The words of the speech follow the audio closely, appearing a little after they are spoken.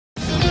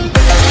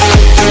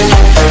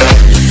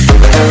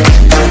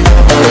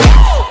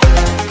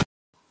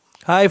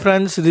Hi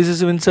friends, this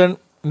is Vincent.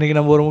 இன்றைக்கி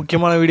நம்ம ஒரு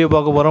முக்கியமான வீடியோ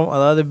பார்க்க போகிறோம்.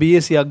 அதாவது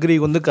பிஎஸ்சி அக்ரி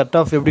வந்து கட்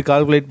ஆஃப் எப்படி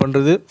கால்குலேட்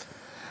பண்ணுறது,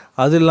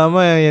 அது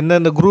இல்லாமல்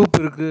எந்தெந்த குரூப்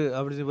இருக்குது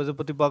அப்படி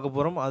பற்றி பார்க்க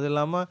போகிறோம். அது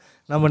இல்லாமல்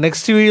நம்ம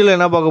நெக்ஸ்ட் வீடியோவில்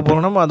என்ன பார்க்க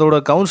போகிறோம்னா அதோட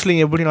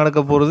கவுன்சிலிங் எப்படி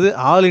நடக்க போகிறது,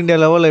 ஆல் இண்டியா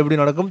லெவலில் எப்படி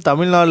நடக்கும்,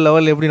 தமிழ்நாடு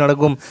லெவலில் எப்படி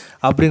நடக்கும்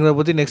அப்படிங்கிறத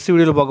பற்றி நெக்ஸ்ட்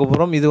வீடியோவில் பார்க்க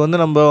போகிறோம். இது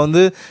வந்து நம்ம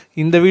வந்து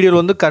இந்த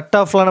வீடியோவில் வந்து கட்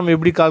ஆஃப்லாம் நம்ம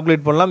எப்படி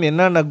கால்குலேட் பண்ணலாம்,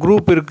 என்னென்ன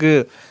குரூப்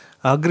இருக்குது,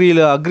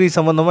 அக்ரி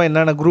சம்மந்தமாக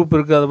என்னென்ன குரூப்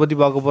இருக்குது அதை பற்றி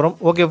பார்க்க போகிறோம்.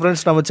 ஓகே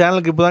ஃப்ரெண்ட்ஸ், நம்ம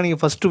சேனலுக்கு இப்போ தான் நீங்கள்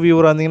ஃபஸ்ட்டு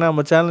வியூவராக இருந்தீங்கன்னா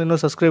நம்ம சேனல்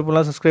இன்னும்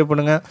சப்ஸ்கிரைப்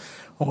பண்ணுங்கள்.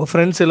 உங்கள்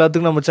ஃப்ரெண்ட்ஸ்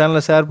எல்லாத்துக்கும் நம்ம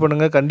சேனலை ஷேர்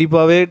பண்ணுங்கள்.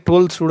 கண்டிப்பாகவே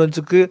 12th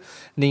ஸ்டூடெண்ட்ஸுக்கு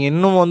நீங்கள்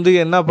இன்னும் வந்து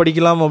என்ன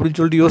படிக்கலாம் அப்படின்னு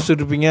சொல்லிட்டு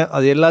யோசிச்சுட்டு இருப்பீங்க.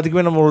 அது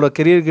எல்லாத்துக்குமே நம்மளோட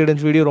கெரியர்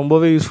கைடன்ஸ் வீடியோ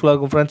ரொம்பவே யூஸ்ஃபுல்லாக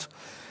இருக்கும் ஃப்ரெண்ட்ஸ்.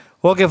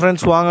 ஓகே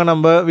ஃப்ரெண்ட்ஸ், வாங்க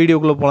நம்ம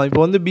வீடியோக்குள்ளே போகலாம்.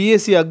 இப்போ வந்து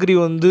பிஎஸ்சி அக்ரி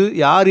வந்து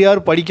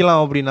யார்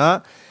படிக்கலாம் அப்படின்னா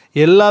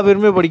எல்லா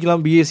பேருமே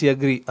படிக்கலாம். பிஎஸ்சி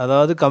அக்ரி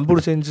அதாவது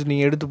கம்ப்யூட்டர் சயின்ஸ்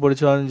நீங்கள் எடுத்து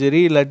படித்தாலும் சரி,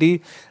 இல்லாட்டி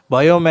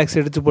பயோமேக்ஸ்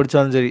எடுத்து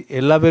படித்தாலும் சரி,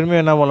 எல்லா பேருமே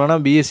என்ன பண்ணலாம்னா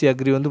பிஎஸ்சி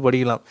அக்ரி வந்து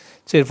படிக்கலாம்.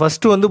 சரி,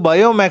 ஃபஸ்ட்டு வந்து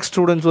பயோமேக்ஸ்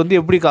ஸ்டூடெண்ட்ஸ் வந்து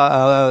எப்படி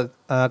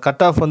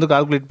கட் ஆஃப் வந்து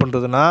கால்குலேட்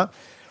பண்ணுறதுன்னா,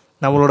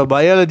 நம்மளோட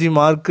biology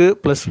mark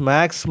plus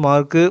maths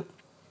mark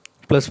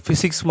plus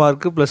physics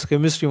mark plus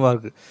chemistry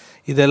mark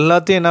இது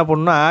எல்லாத்தையும் என்ன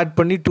பண்ணணும்னா ஆட்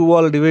பண்ணி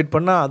 2ஆல் டிவைட்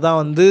பண்ணால் அதான்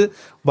வந்து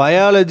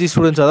பயாலஜி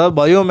ஸ்டூடெண்ட்ஸ், அதாவது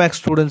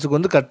பயோமேக்ஸ் ஸ்டூடெண்ட்ஸுக்கு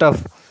வந்து கட்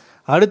ஆஃப்.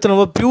 அடுத்து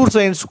நம்ம பியூர்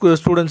சயின்ஸ்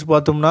ஸ்டூடெண்ட்ஸ்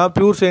பார்த்தோம்னா,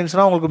 பியூர்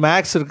சயின்ஸ்னால் உங்களுக்கு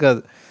மேக்ஸ் இருக்காது,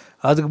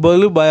 அதுக்கு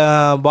பதில்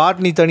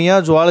பாட்னி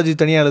தனியாக ஜுவாலஜி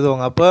தனியாக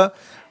எழுதுவாங்க. அப்போ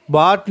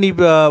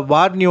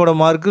பாட்னியோட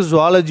மார்க்கு,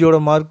 ஜுவாலஜியோட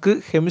மார்க்கு,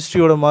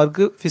 கெமிஸ்ட்ரியோட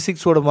மார்க்கு,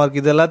 ஃபிசிக்ஸோட மார்க்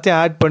இது எல்லாத்தையும்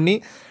ஆட் பண்ணி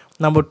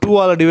நம்ம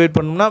 2ஆல் டிவைட்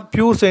பண்ணோம்னா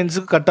பியூர்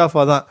சயின்ஸுக்கு கட் ஆஃப்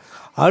தான்.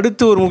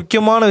 அடுத்து ஒரு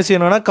முக்கியமான விஷயம்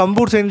என்னென்னா,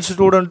 கம்ப்யூட்டர் சயின்ஸ்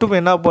ஸ்டூடெண்ட்டும்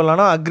என்ன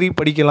பண்ணலான்னா அக்ரி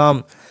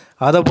படிக்கலாம்.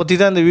 அதை பற்றி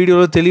தான் இந்த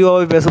வீடியோவில்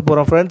தெளிவாகவே பேச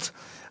போகிறோம் ஃப்ரெண்ட்ஸ்.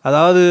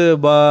 அதாவது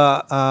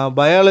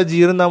பயாலஜி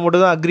இருந்தால்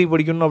மட்டும் தான் அக்ரி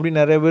படிக்கணும்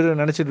அப்படின்னு நிறைய பேர்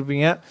நினச்சிட்டு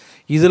இருப்பீங்க.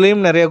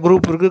 இதுலேயும் நிறைய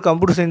குரூப் இருக்குது.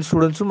 கம்ப்யூட்டர் சயின்ஸ்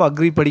ஸ்டூடெண்ட்ஸும்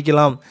அக்ரி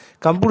படிக்கலாம்.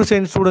 கம்ப்யூட்டர்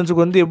சயின்ஸ்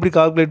ஸ்டூடெண்ட்ஸுக்கு வந்து எப்படி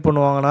கால்குலேட்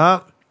பண்ணுவாங்கன்னா,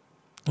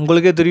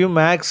 உங்களுக்கே தெரியும்,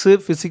 maths,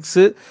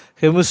 physics,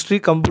 chemistry,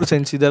 computer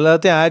science இது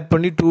எல்லாத்தையும் ஆட்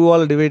பண்ணி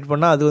 2ஆல் டிவைட்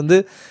பண்ணால் அது வந்து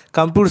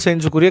computer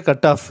சயின்ஸுக்குரிய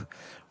cut off.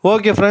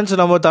 Okay friends,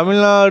 நம்ம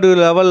தமிழ்நாடு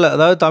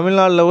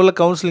லெவலில்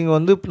கவுன்சிலிங்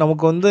வந்து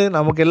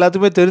நமக்கு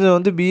எல்லாத்துக்குமே தெரிஞ்சது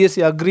வந்து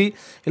பிஎஸ்சி அக்ரி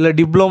இல்லை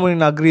டிப்ளமோ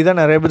இன் அக்ரி தான்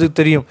நிறைய பேருக்கு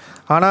தெரியும்.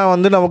 ஆனால்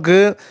வந்து நமக்கு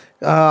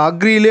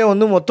அக்ரியிலே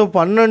வந்து மொத்தம்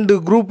 12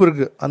 குரூப்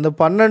இருக்குது. அந்த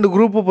 12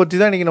 குரூப்பை பற்றி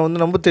தான் இன்றைக்கி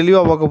நம்ம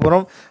தெளிவாக பார்க்க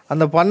போகிறோம்.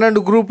 அந்த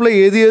 12 குரூப்பில்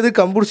எது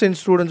கம்ப்யூட்டர்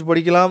சயின்ஸ் ஸ்டூடெண்ட்ஸ்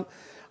படிக்கலாம்,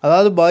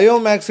 அதாவது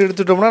பயோமேக்ஸ்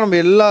எடுத்துட்டோம்னா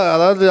நம்ம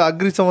அதாவது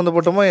அக்ரி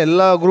சம்மந்தப்பட்டோமா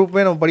எல்லா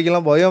குரூப்புமே நம்ம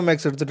படிக்கலாம்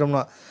பயோமேக்ஸ்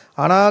எடுத்துட்டோம்னா.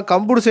 ஆனால்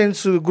கம்ப்யூட்டர்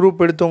சயின்ஸ் குரூப்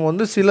எடுத்தவங்க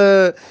வந்து சில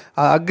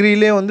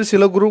அக்ரியிலே வந்து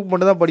சில குரூப்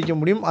மட்டும் தான் படிக்க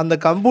முடியும். அந்த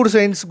கம்ப்யூட்டர்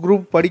சயின்ஸ்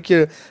குரூப்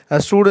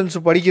ஸ்டூடெண்ட்ஸ்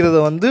படிக்கிறத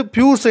வந்து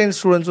பியூர் சயின்ஸ்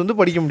ஸ்டூடெண்ட்ஸ் வந்து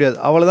படிக்க முடியாது.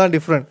 அவ்வளோதான்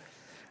டிஃப்ரெண்ட்.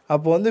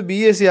 அப்போ வந்து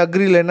பிஎஸ்சி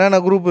அக்ரியில்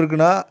என்னென்ன குரூப்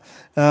இருக்குன்னா,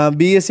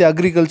 பிஎஸ்சி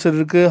அக்ரிகல்ச்சர்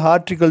இருக்குது,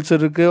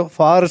 ஹார்டிகல்ச்சர் இருக்குது,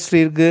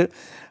 ஃபாரஸ்ட்ரி இருக்குது,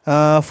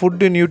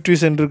 ஃபுட்டு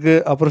நியூட்ரிஷன்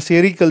இருக்குது, அப்புறம்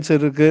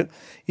செரிகல்ச்சர் இருக்குது.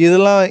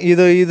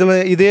 இதில்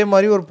இதே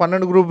மாதிரி ஒரு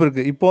 12 குரூப்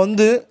இருக்குது. இப்போ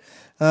வந்து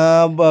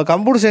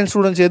கம்ப்யூட்டர் சயின்ஸ்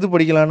ஸ்டூடெண்ட்ஸ் எது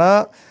படிக்கலாம்னா,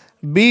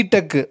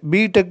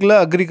 பிடெக்கில்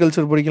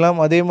அக்ரிகல்ச்சர் படிக்கலாம்,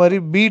 அதே மாதிரி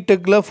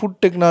பிடெக்கில் ஃபுட்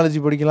டெக்னாலஜி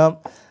படிக்கலாம்,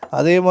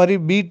 அதே மாதிரி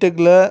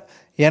பிடெக்கில்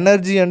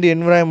எனர்ஜி அண்ட்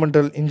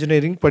என்விரான்மெண்டல்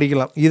இன்ஜினியரிங்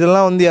படிக்கலாம்.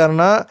 இதெல்லாம் வந்து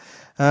யாருன்னா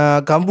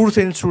கம்ப்யூட்டர்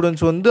சயின்ஸ்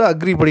ஸ்டூடெண்ட்ஸ் வந்து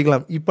அக்ரி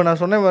படிக்கலாம். இப்போ நான்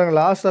சொன்னேன் பாருங்கள்,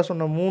 லாஸ்ட்டாக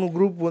சொன்ன 3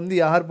 குரூப் வந்து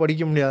யார்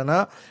படிக்க முடியாதுன்னா,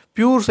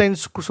 பியூர்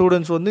சயின்ஸ்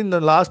ஸ்டூடெண்ட்ஸ் வந்து இந்த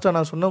லாஸ்ட்டாக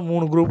நான் சொன்ன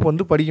 3 குரூப்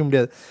வந்து படிக்க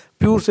முடியாது.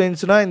 பியூர்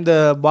சயின்ஸ்னால் இந்த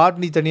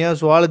பாட்னி தனியாக,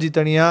 ஜுவாலஜி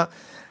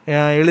தனியாக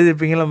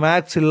எழுதிருப்பீங்களா,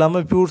 மேக்ஸ்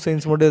இல்லாமல் பியூர்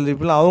சயின்ஸ் மட்டும்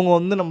எழுதிருப்பீங்களா, அவங்க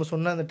வந்து நம்ம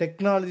சொன்ன அந்த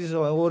டெக்னாலஜிஸ்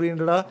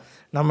ஓரியன்டாக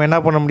நம்ம என்ன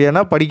பண்ண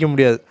முடியாதுன்னா படிக்க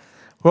முடியாது.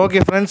 ஓகே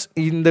ஃப்ரெண்ட்ஸ்,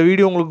 இந்த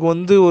வீடியோ உங்களுக்கு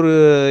வந்து ஒரு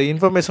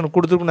இன்ஃபர்மேஷன்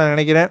கொடுத்துருக்குன்னு நான்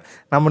நினைக்கிறேன்.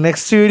 நம்ம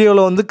நெக்ஸ்ட்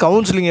வீடியோவில் வந்து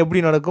கவுன்சிலிங் எப்படி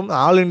நடக்கும்,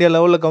 ஆல் இண்டியா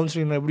லெவலில்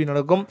கவுன்சிலிங் எப்படி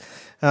நடக்கும்,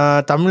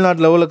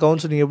 தமிழ்நாடு லெவலில்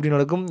கவுன்சிலிங் எப்படி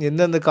நடக்கும்,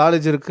 எந்தெந்த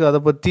காலேஜ் இருக்குது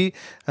அதை பற்றி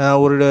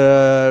ஒரு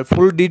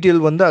ஃபுல்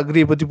டீட்டெயில் வந்து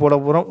அக்ரியை பற்றி போட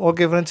போகிறோம்.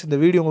 ஓகே ஃப்ரெண்ட்ஸ், இந்த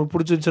வீடியோ உங்களுக்கு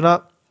பிடிச்சிருந்துச்சுன்னா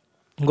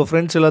உங்கள்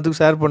ஃப்ரெண்ட்ஸ்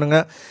எல்லாத்துக்கும் ஷேர்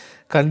பண்ணுங்கள்.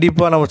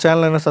 கண்டிப்பாக நம்ம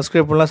சேனலில் என்ன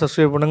சப்ஸ்கிரைப்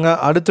பண்ணுங்கள்.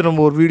 அடுத்து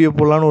நம்ம ஒரு வீடியோ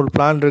போடலான்னு ஒரு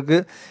பிளான்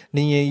இருக்குது.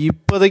 நீங்கள்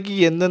இப்போதைக்கு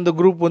எந்தெந்த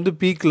குரூப் வந்து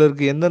பீக்கில்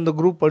இருக்குது, எந்தெந்த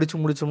குரூப் படித்து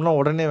முடித்தோம்னா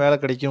உடனே வேலை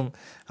கிடைக்கும்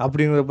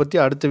அப்படிங்கிறத பற்றி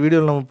அடுத்த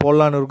வீடியோவில் நம்ம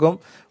போடலான்னு இருக்கோம்.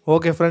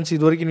 ஓகே ஃப்ரெண்ட்ஸ்,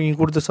 இது வரைக்கும்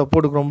நீங்கள் கொடுத்த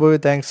சப்போர்ட்டுக்கு ரொம்பவே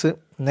தேங்க்ஸு.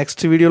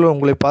 நெக்ஸ்ட் வீடியோவில்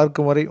உங்களை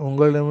பார்க்கும் வரை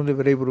உங்களிடமிருந்து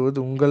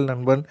விடைபெறுவது உங்கள்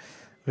நண்பன்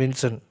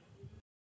வின்சென்ட்.